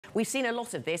We've seen a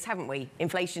lot of this, haven't we?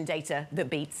 Inflation data that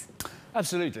beats.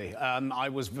 Absolutely. I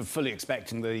was fully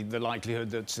expecting the likelihood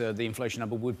that the inflation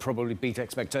number would probably beat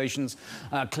expectations.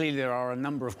 Clearly, there are a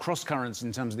number of cross-currents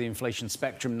in terms of the inflation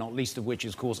spectrum, not least of which,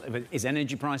 of course, is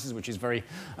energy prices, which is very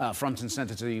front and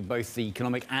centre to both the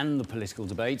economic and the political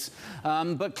debates.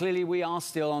 But clearly, we are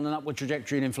still on an upward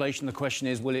trajectory in inflation. The question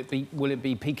is, will it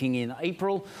be peaking in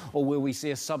April, or will we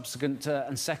see a subsequent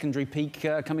and secondary peak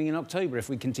coming in October if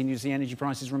we continue to see energy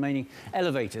prices remaining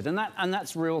elevated? And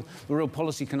that's the real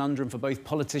policy conundrum for both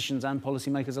politicians and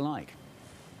policymakers alike.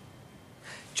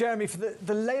 Jeremy, for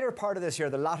the later part of this year,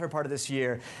 the latter part of this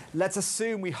year, let's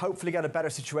assume we hopefully get a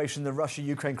better situation in the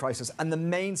Russia-Ukraine crisis, and the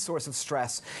main source of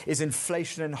stress is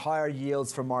inflation and higher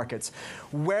yields for markets.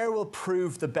 Where will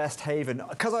prove the best haven?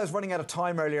 Because I was running out of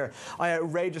time earlier, I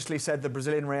outrageously said the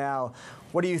Brazilian real.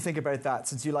 What do you think about that,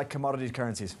 since you like commodity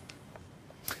currencies?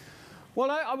 Well,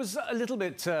 I was a little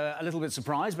bit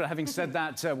surprised, but having said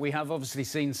that, we have obviously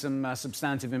seen some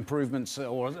substantive improvements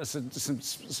or some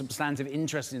substantive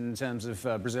interest in terms of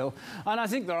Brazil. And I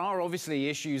think there are obviously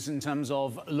issues in terms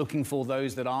of looking for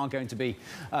those that are going to be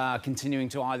continuing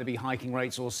to either be hiking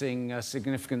rates or seeing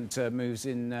significant moves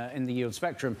in the yield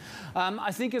spectrum.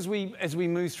 I think as we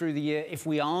move through the year, if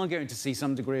we are going to see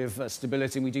some degree of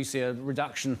stability, and we do see a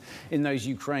reduction in those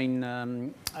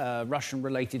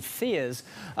Ukraine-Russian-related fears,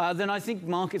 then I think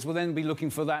markets will then be looking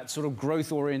for that sort of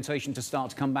growth orientation to start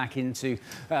to come back into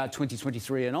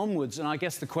 2023 and onwards. And I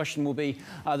guess the question will be,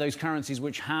 those currencies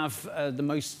which have the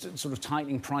most sort of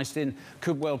tightening priced in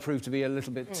could well prove to be a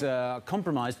little bit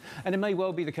compromised. And it may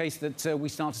well be the case that we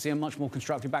start to see a much more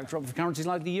constructive backdrop for currencies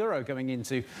like the euro going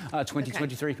into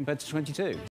 2023 compared to 22.